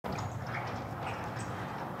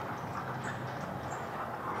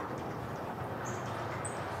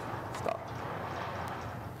 Stop.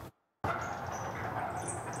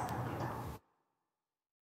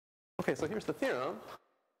 Okay, so here's the theorem.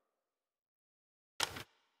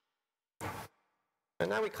 And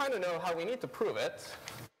now we kind of know how we need to prove it.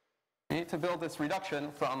 We need to build this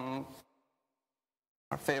reduction from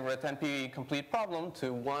our favorite NP complete problem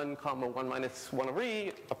to 1, 1 minus 1 over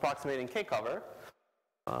e, approximating k cover.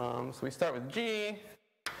 So we start with G,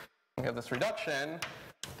 we have this reduction.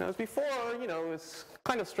 Now, as before, it's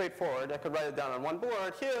kind of straightforward. I could write it down on one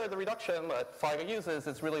board. Here, the reduction that Figa uses,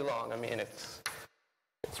 it's really long. I mean, it's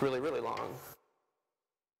really, really long.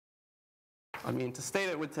 I mean, to state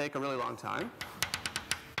it would take a really long time.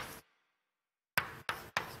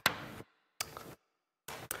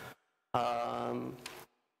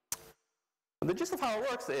 The gist of how it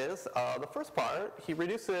works is, the first part, he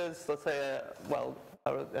reduces, let's say,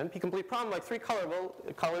 an NP-complete problem like 3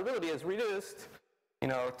 colorability is reduced,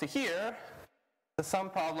 to here, to some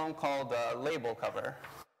problem called label cover.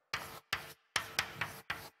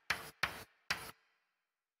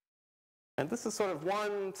 And this is sort of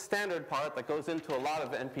one standard part that goes into a lot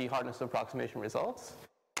of NP hardness approximation results.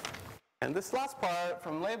 And this last part,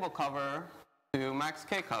 from label cover to max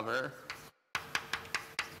k cover,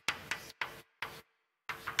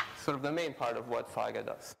 sort of the main part of what Figa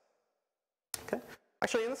does. Okay?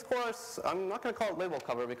 Actually, in this course, I'm not going to call it label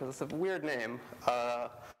cover because it's a weird name. I'm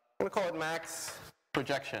going to call it max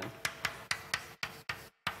projection.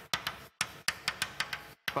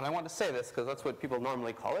 But I want to say this because that's what people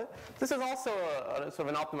normally call it. This is also a sort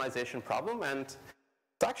of an optimization problem, and it's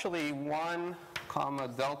actually 1,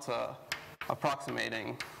 delta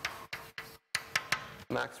approximating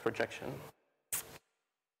max projection.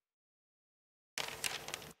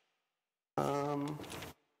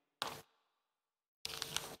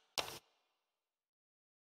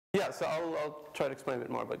 Yeah, so I'll try to explain a bit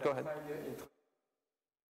more, but go ahead.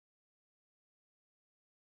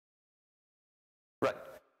 Right,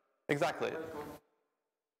 exactly.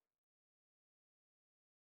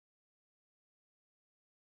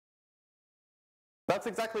 That's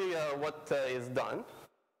exactly what is done.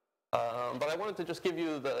 But I wanted to just give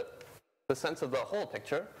you the sense of the whole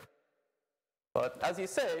picture. But as you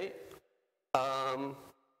say, the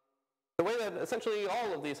way that essentially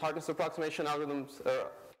all of these hardness approximation algorithms,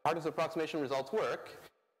 hardness approximation results work,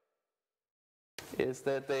 is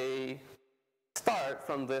that they start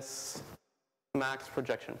from this max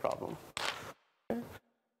projection problem. Okay?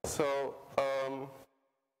 So,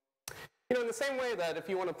 in the same way that if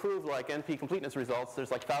you want to prove like NP completeness results, there's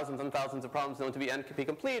like thousands and thousands of problems known to be NP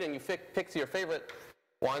complete, and you pick your favorite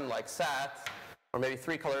one like SAT, or maybe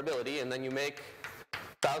 3 colorability, and then you make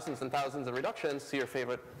thousands and thousands of reductions to your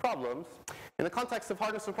favorite problems. In the context of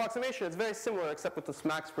hardness approximation, it's very similar except with this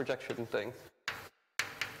max projection thing.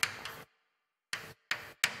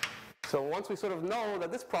 So once we sort of know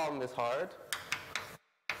that this problem is hard,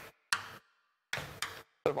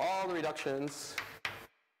 sort of all the reductions,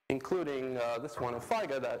 including this one of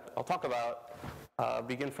Figa that I'll talk about,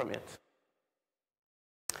 begin from it.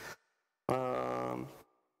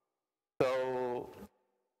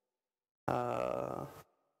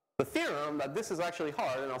 The theorem that this is actually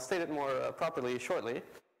hard, and I'll state it more properly shortly,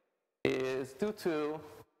 is due to,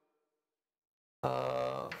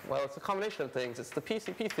 it's a combination of things. It's the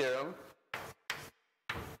PCP theorem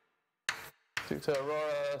due to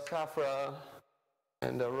Aurora, Safra,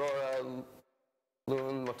 and Aurora,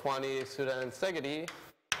 Loon, Motwani, Sudan, and Segedi,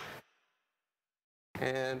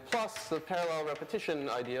 and plus the parallel repetition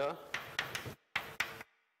idea,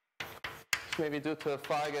 which may be due to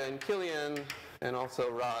Figa and Killian, and also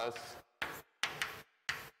Raz.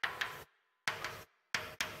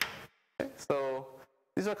 Okay, so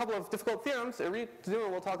these are a couple of difficult theorems. Zuma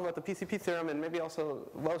will talk about the PCP theorem, and maybe also,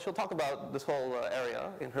 she'll talk about this whole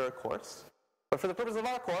area in her course. But for the purpose of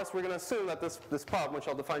our course, we're going to assume that this problem, which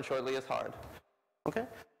I'll define shortly, is hard. Okay?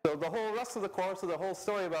 So the whole rest of the course, or the whole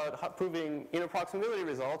story about proving inapproximability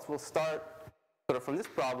results, will start sort of from this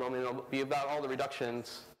problem, and it'll be about all the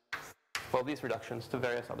reductions, these reductions to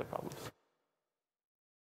various other problems.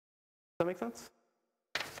 Does that make sense?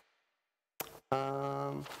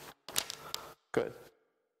 Good.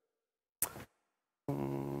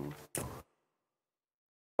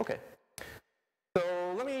 Okay. So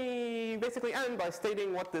let me basically end by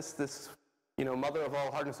stating what this mother of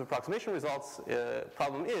all hardness approximation results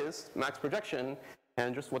problem is, max projection,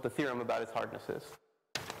 and just what the theorem about its hardness is.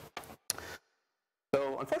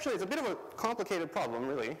 So unfortunately, it's a bit of a complicated problem,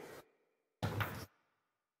 really.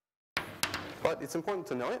 But it's important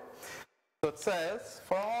to know it. So it says,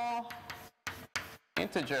 for all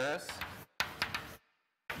integers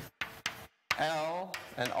L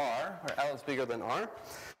and R, where L is bigger than R,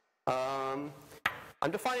 I'm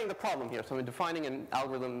defining the problem here. So I'm defining an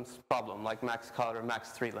algorithm's problem, like max cut or max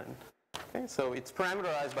 3-lin. Okay, so it's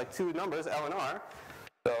parameterized by 2 numbers, L and R.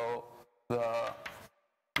 So the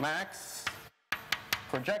max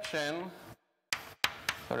projection,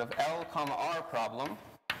 sort of L comma R problem,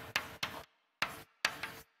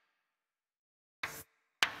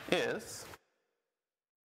 is,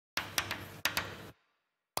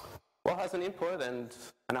 well, has an input and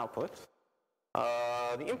an output.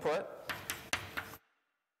 The input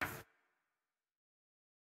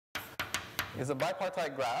is a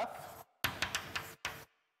bipartite graph.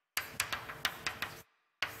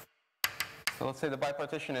 So let's say the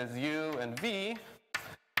bipartition is U and V,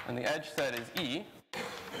 and the edge set is E.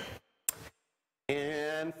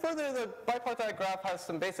 And further, the bipartite graph has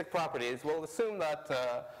some basic properties. We'll assume that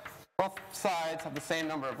both sides have the same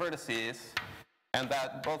number of vertices, and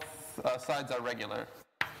that both sides are regular.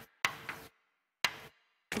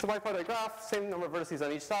 It's a bipartite graph, same number of vertices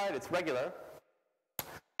on each side, it's regular.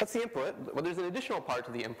 That's the input. Well, there's an additional part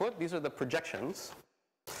to the input. These are the projections.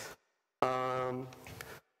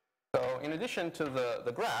 So in addition to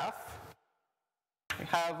the graph, we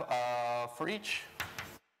have for each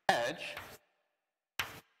edge,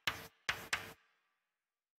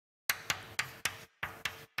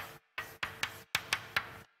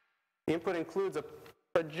 the input includes a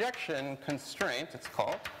projection constraint, it's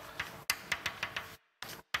called.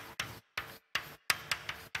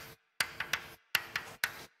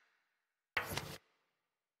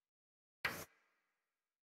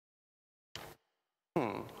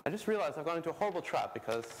 I just realized I've gone into a horrible trap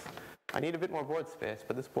because I need a bit more board space,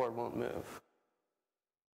 but this board won't move.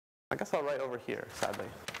 I guess I'll write over here, sadly.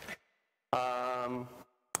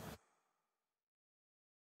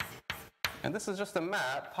 And this is just a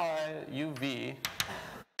map, pi uv,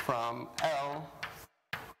 from L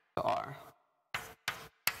to R.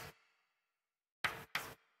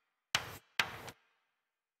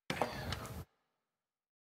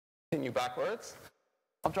 Continue backwards.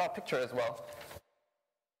 I'll draw a picture as well.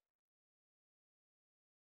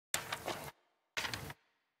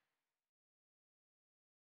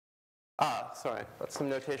 Sorry, that's some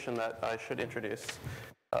notation that I should introduce.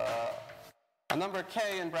 A number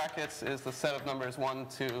k in brackets is the set of numbers 1,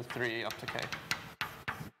 2, 3 up to k.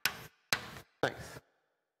 Thanks.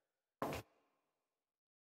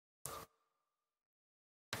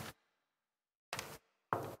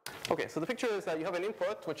 Okay, so the picture is that you have an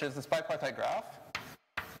input, which is this bipartite graph.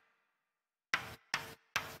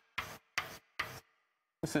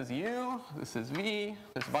 This is U, this is V,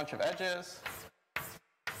 there's a bunch of edges.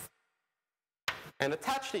 And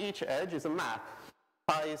attached to each edge is a map,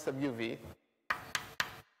 pi sub uv.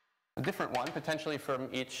 A different one, potentially from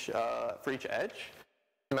each, for each edge.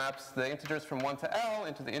 It maps the integers from 1 to L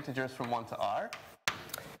into the integers from 1 to R.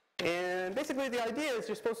 And basically the idea is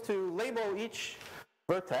you're supposed to label each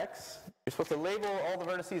vertex. You're supposed to label all the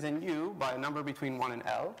vertices in U by a number between 1 and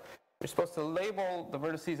L. You're supposed to label the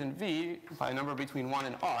vertices in V by a number between 1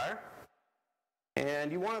 and R.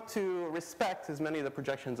 And you want to respect as many of the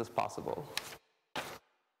projections as possible.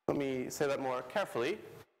 Let me say that more carefully.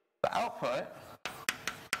 The output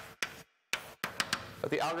that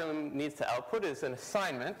the algorithm needs to output is an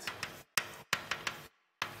assignment.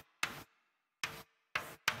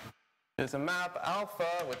 There's a map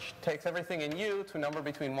alpha, which takes everything in U to a number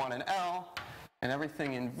between 1 and L, and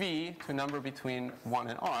everything in V to a number between 1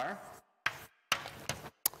 and R.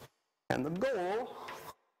 And the goal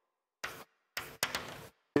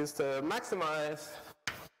is to maximize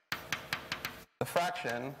the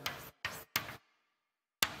fraction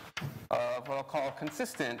of what I'll call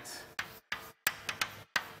consistent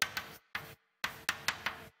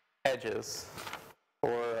edges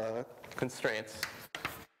or constraints.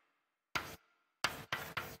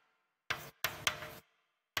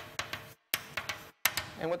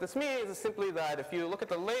 And what this means is simply that if you look at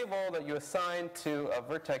the label that you assign to a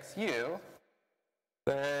vertex U,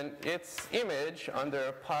 then its image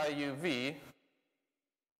under pi uv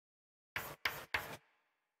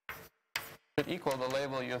should equal the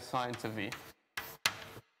label you assign to V.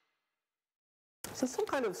 So some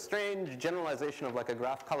kind of strange generalization of like a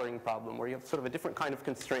graph coloring problem where you have sort of a different kind of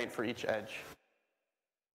constraint for each edge.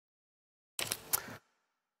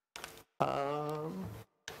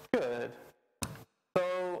 Good.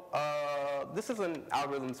 So this is an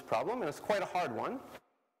algorithms problem, and it's quite a hard one.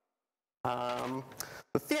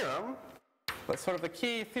 The theorem, that's sort of the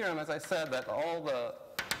key theorem, as I said, that all the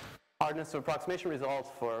hardness of approximation results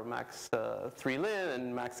for max 3 lin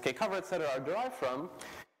and max k cover, etc., are derived from,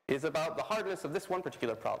 is about the hardness of this one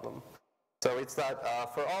particular problem. So it's that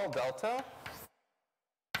for all delta,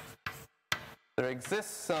 there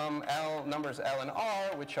exists some numbers L and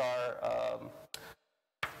R, which are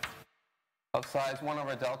of size 1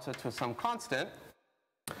 over delta to some constant,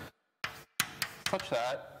 such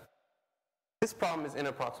that this problem is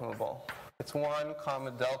inapproximable. it's 1 comma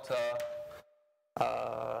delta,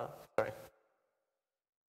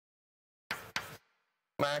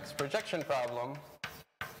 max projection problem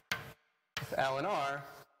with L and R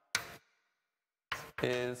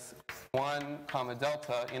is 1 comma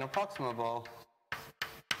delta inapproximable,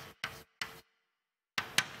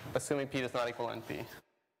 assuming P does not equal NP.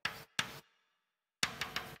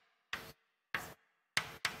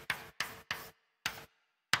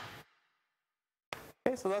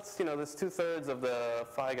 Okay, so that's, this 2/3 of the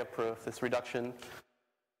Feige proof, this reduction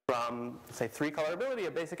from, say, 3 colorability,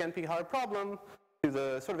 a basic NP hard problem, to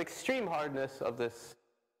the sort of extreme hardness of this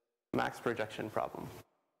max projection problem.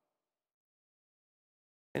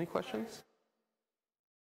 Any questions?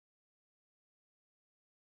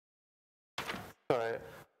 Sorry.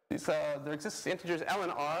 There exists integers L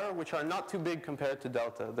and R, which are not too big compared to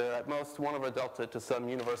delta. They're at most 1/delta to some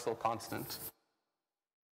universal constant.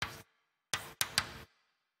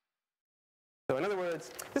 So in other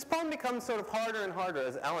words, this problem becomes sort of harder and harder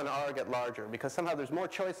as L and R get larger, because somehow there's more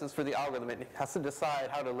choices for the algorithm. It has to decide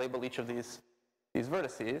how to label each of these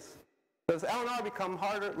vertices. So as L and R become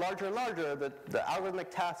larger and larger, the algorithmic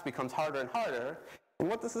task becomes harder and harder. And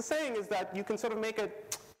what this is saying is that you can sort of make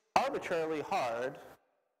it arbitrarily hard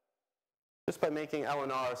just by making L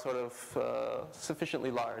and R sort of sufficiently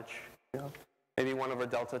large. Maybe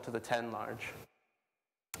 1/delta to the 10 large.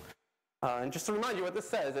 And just to remind you what this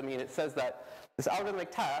says, it says that this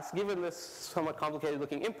algorithmic task, given this somewhat complicated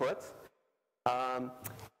looking input,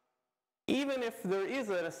 even if there is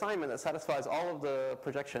an assignment that satisfies all of the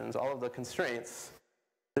projections, all of the constraints,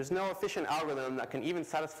 there's no efficient algorithm that can even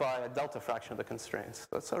satisfy a delta fraction of the constraints.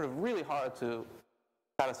 So it's sort of really hard to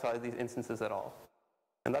satisfy these instances at all.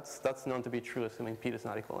 And that's known to be true assuming P does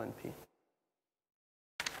not equal NP.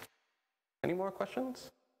 Any more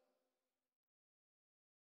questions?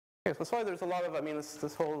 Okay, so that's why there's a lot of,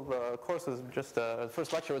 this whole course is just, the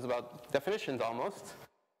first lecture was about definitions almost.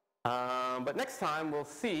 But next time we'll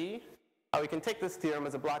see how we can take this theorem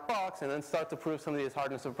as a black box and then start to prove some of these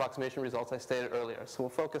hardness of approximation results I stated earlier. So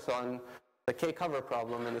we'll focus on the K-cover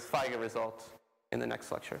problem and this Feige result in the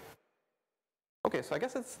next lecture. Okay, so I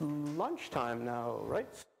guess it's lunchtime now,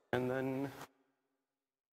 right? And then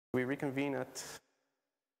we reconvene at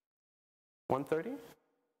 1:30?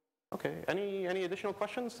 Okay, any additional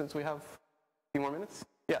questions since we have a few more minutes?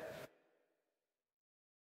 Yeah.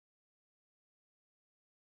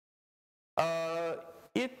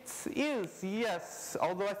 It is, yes,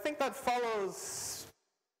 although I think that follows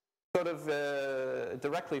sort of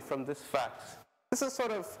directly from this fact.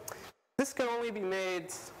 This can only be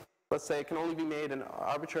made, let's say, it can only be made an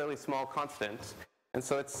arbitrarily small constant. And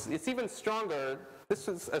so it's even stronger. This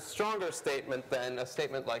is a stronger statement than a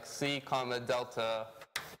statement like C comma delta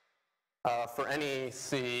for any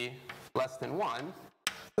C less than 1.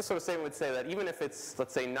 This sort of statement would say that even if it's,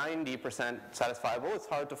 let's say, 90% satisfiable, it's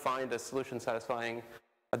hard to find a solution satisfying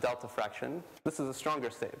a delta fraction. This is a stronger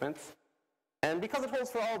statement. And because it holds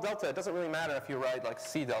for all delta, it doesn't really matter if you write like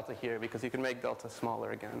C delta here, because you can make delta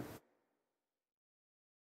smaller again.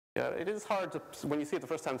 Yeah, it is hard to, when you see it the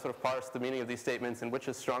first time, sort of parse the meaning of these statements and which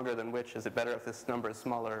is stronger than which. Is it better if this number is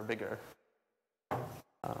smaller or bigger?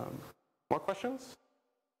 More questions?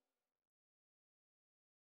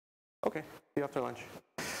 Okay, see you after lunch.